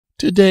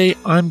Today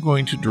I'm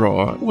going to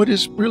draw what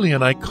is really an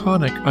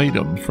iconic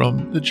item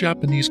from the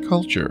Japanese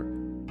culture.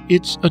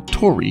 It's a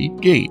Torii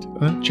gate,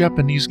 a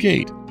Japanese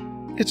gate.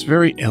 It's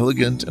very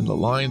elegant and the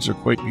lines are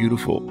quite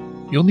beautiful.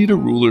 You'll need a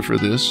ruler for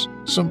this,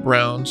 some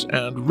browns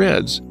and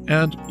reds,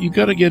 and you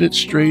gotta get it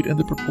straight and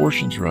the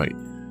proportions right.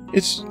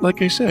 It's,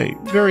 like I say,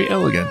 very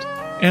elegant,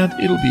 and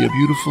it'll be a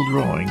beautiful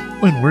drawing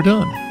when we're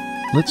done.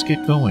 Let's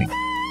get going.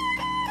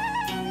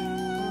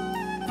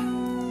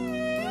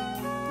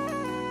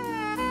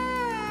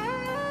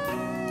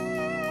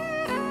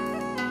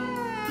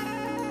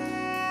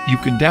 You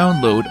can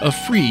download a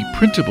free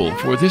printable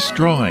for this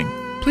drawing.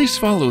 Please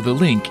follow the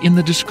link in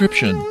the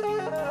description.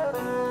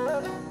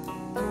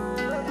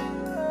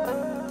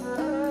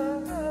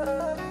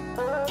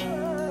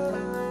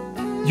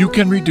 You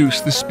can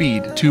reduce the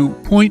speed to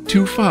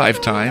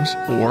 0.25 times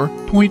or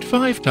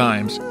 0.5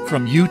 times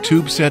from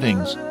YouTube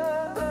settings.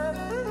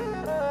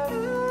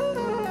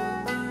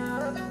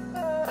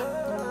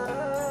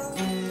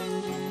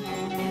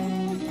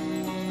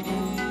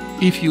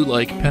 If you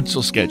like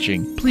pencil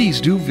sketching,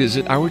 please do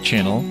visit our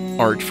channel,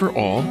 Art for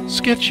All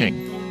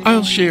Sketching.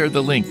 I'll share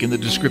the link in the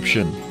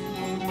description.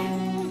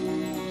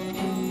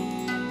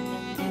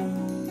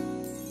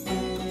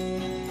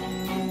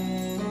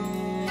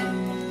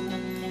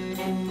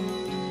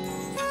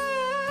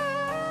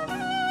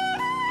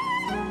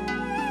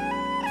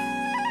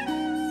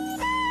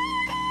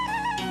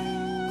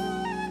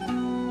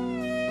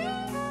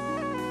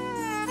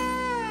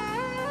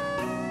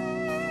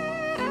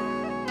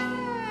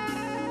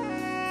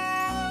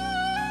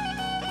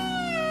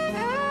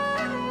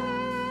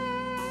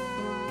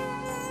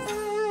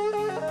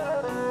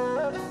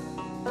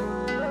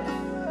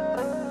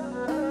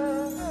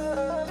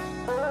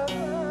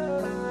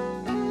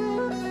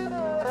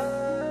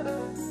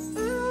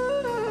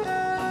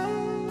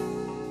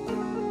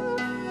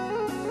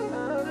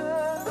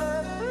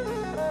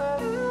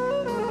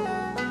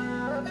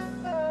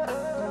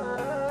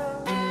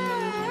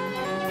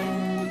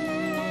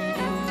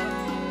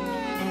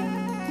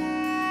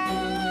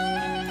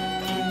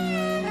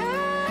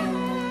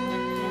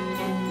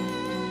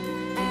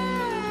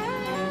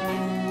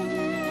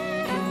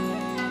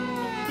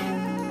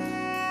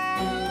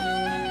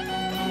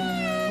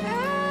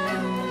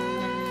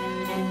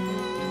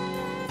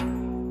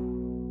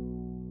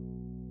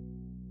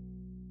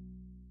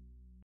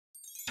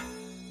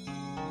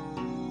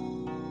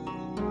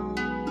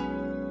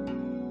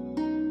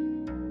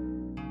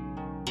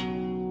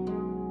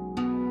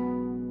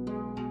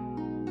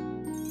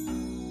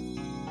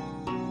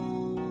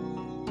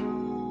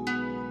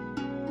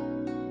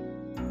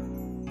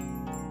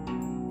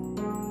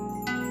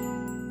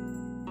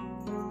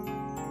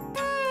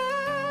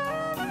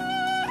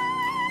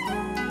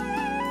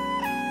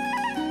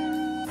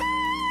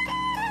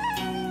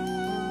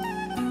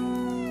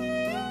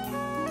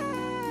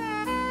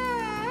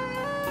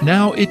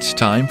 Now it's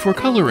time for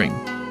coloring.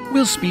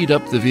 We'll speed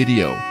up the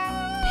video.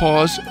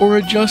 Pause or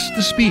adjust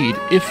the speed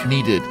if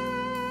needed.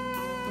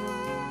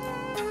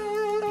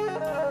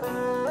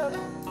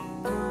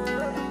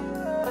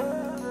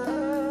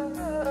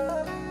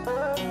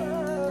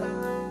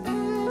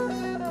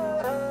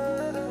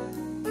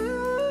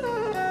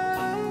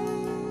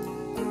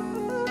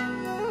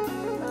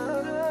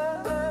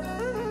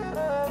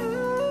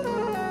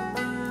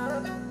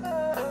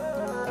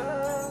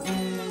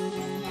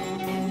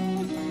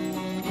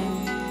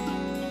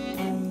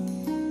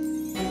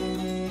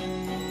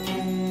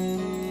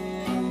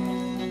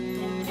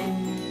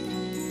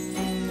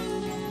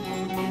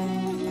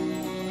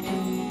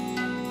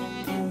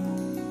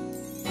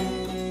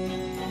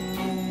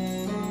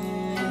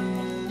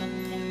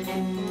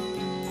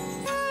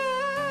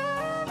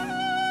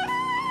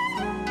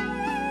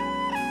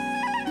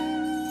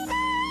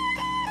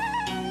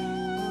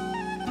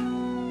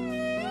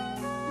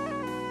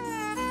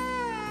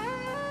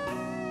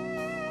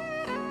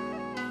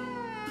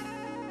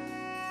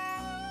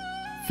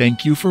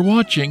 Thank you for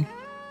watching.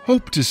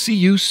 Hope to see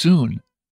you soon.